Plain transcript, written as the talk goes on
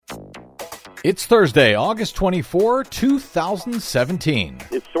It's Thursday, August 24, 2017.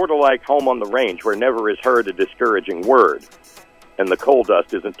 It's sort of like home on the range where never is heard a discouraging word, and the coal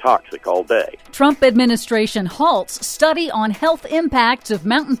dust isn't toxic all day. Trump administration halts study on health impacts of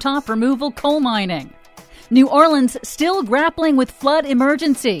mountaintop removal coal mining. New Orleans still grappling with flood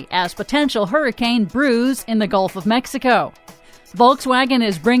emergency as potential hurricane brews in the Gulf of Mexico. Volkswagen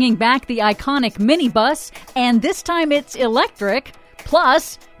is bringing back the iconic minibus, and this time it's electric.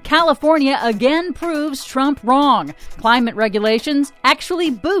 Plus, California again proves Trump wrong. Climate regulations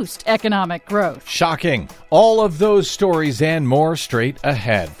actually boost economic growth. Shocking. All of those stories and more straight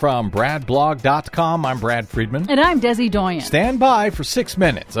ahead. From BradBlog.com, I'm Brad Friedman. And I'm Desi Doyen. Stand by for 6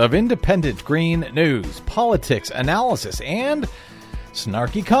 minutes of independent green news, politics, analysis, and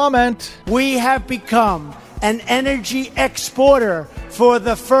snarky comment. We have become an energy exporter for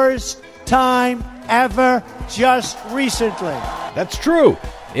the first time ever just recently. That's true.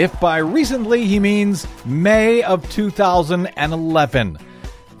 If by recently he means May of 2011.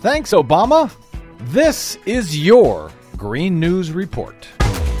 Thanks, Obama. This is your Green News Report.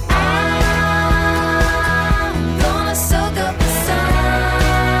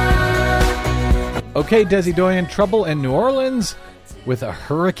 Okay, Desi Doyen, trouble in New Orleans with a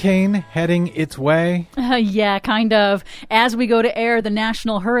hurricane heading its way? Yeah, kind of. As we go to air, the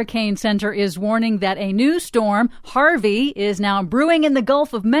National Hurricane Center is warning that a new storm, Harvey, is now brewing in the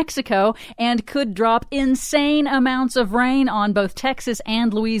Gulf of Mexico and could drop insane amounts of rain on both Texas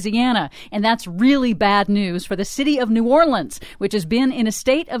and Louisiana. And that's really bad news for the city of New Orleans, which has been in a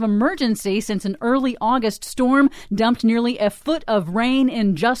state of emergency since an early August storm dumped nearly a foot of rain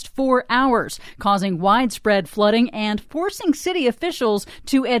in just 4 hours, causing widespread flooding and forcing city officials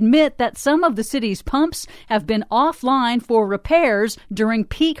to admit that some of the city's pumps have been offline for repairs during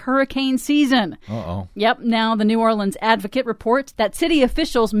peak hurricane season. Uh-oh. Yep, now the New Orleans Advocate reports that city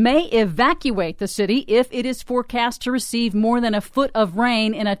officials may evacuate the city if it is forecast to receive more than a foot of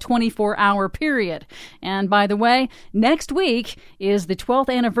rain in a 24-hour period. And by the way, next week is the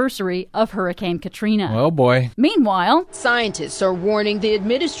 12th anniversary of Hurricane Katrina. Oh boy. Meanwhile, scientists are warning the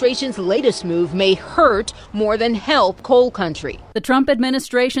administration's latest move may hurt more than help coal country. The Trump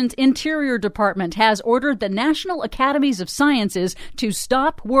administration's Interior Department has ordered the National Academies of Sciences to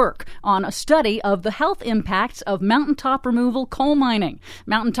stop work on a study of the health impacts of mountaintop removal coal mining.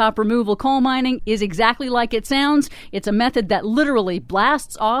 Mountaintop removal coal mining is exactly like it sounds. It's a method that literally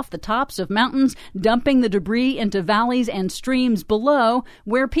blasts off the tops of mountains, dumping the debris into valleys and streams below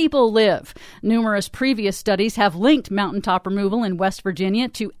where people live. Numerous previous studies have linked mountaintop removal in West Virginia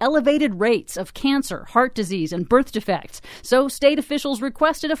to elevated rates of cancer, heart disease, and birth defects. So state officials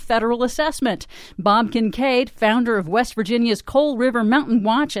requested a federal assessment. Bob Kincaid, founder of West Virginia's Coal River Mountain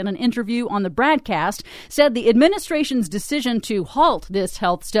Watch, in an interview on the broadcast, said the administration's decision to halt this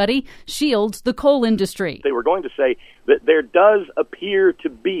health study shields the coal industry. They were going to say that there does appear to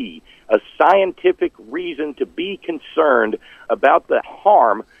be a scientific reason to be concerned about the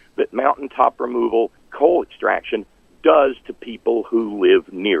harm that mountaintop removal coal extraction does to people who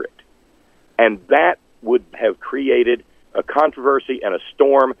live near it. And that would have created a controversy and a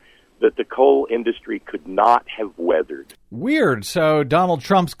storm that the coal industry could not have weathered. Weird. So Donald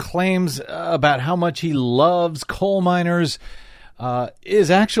Trump's claims about how much he loves coal miners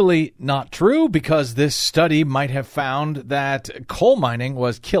is actually not true, because this study might have found that coal mining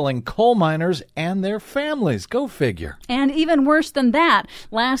was killing coal miners and their families. Go figure. And even worse than that,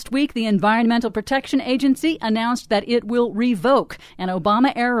 last week the Environmental Protection Agency announced that it will revoke an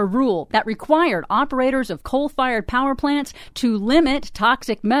Obama-era rule that required operators of coal-fired power plants to limit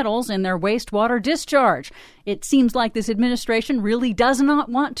toxic metals in their wastewater discharge. It seems like this administration really does not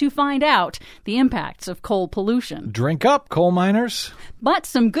want to find out the impacts of coal pollution. Drink up, coal miners. But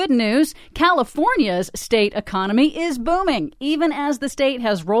some good news, California's state economy is booming, even as the state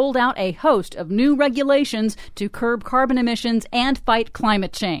has rolled out a host of new regulations to curb carbon emissions and fight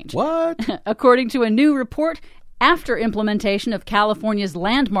climate change. What? According to a new report, after implementation of California's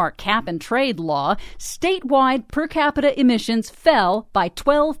landmark cap-and-trade law, statewide per capita emissions fell by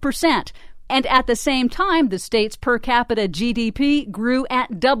 12%. And at the same time, the state's per capita GDP grew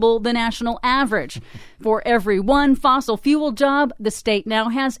at double the national average. For every one fossil fuel job, the state now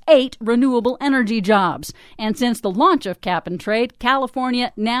has 8 renewable energy jobs. And since the launch of Cap and Trade,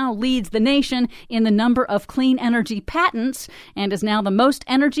 California now leads the nation in the number of clean energy patents and is now the most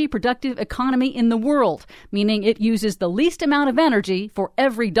energy productive economy in the world, meaning it uses the least amount of energy for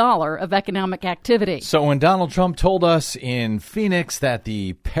every dollar of economic activity. So when Donald Trump told us in Phoenix that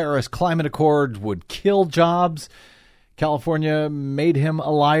the Paris Climate Accord would kill jobs, California made him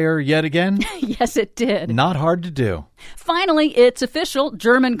a liar yet again? Yes, it did. Not hard to do. Finally, it's official.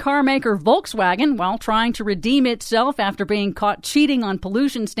 German car maker Volkswagen, while trying to redeem itself after being caught cheating on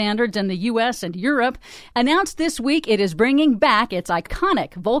pollution standards in the U.S. and Europe, announced this week it is bringing back its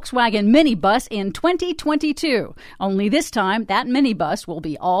iconic Volkswagen minibus in 2022. Only this time, that minibus will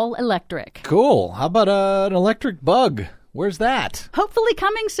be all electric. Cool. How about an electric bug? Where's that? Hopefully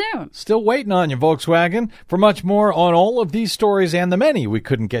coming soon. Still waiting on you, Volkswagen. For much more on all of these stories and the many we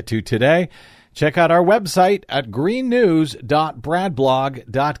couldn't get to today, check out our website at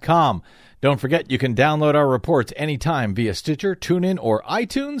greennews.bradblog.com. Don't forget you can download our reports anytime via Stitcher, TuneIn, or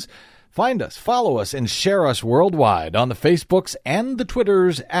iTunes. Find us, follow us, and share us worldwide on the Facebooks and the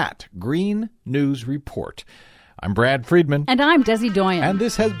Twitters at Green News Report. I'm Brad Friedman. And I'm Desi Doyen. And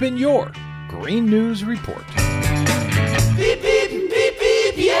this has been your Green News Report. Beep, beep, beep,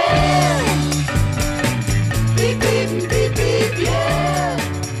 beep, yeah. Beep, beep, beep.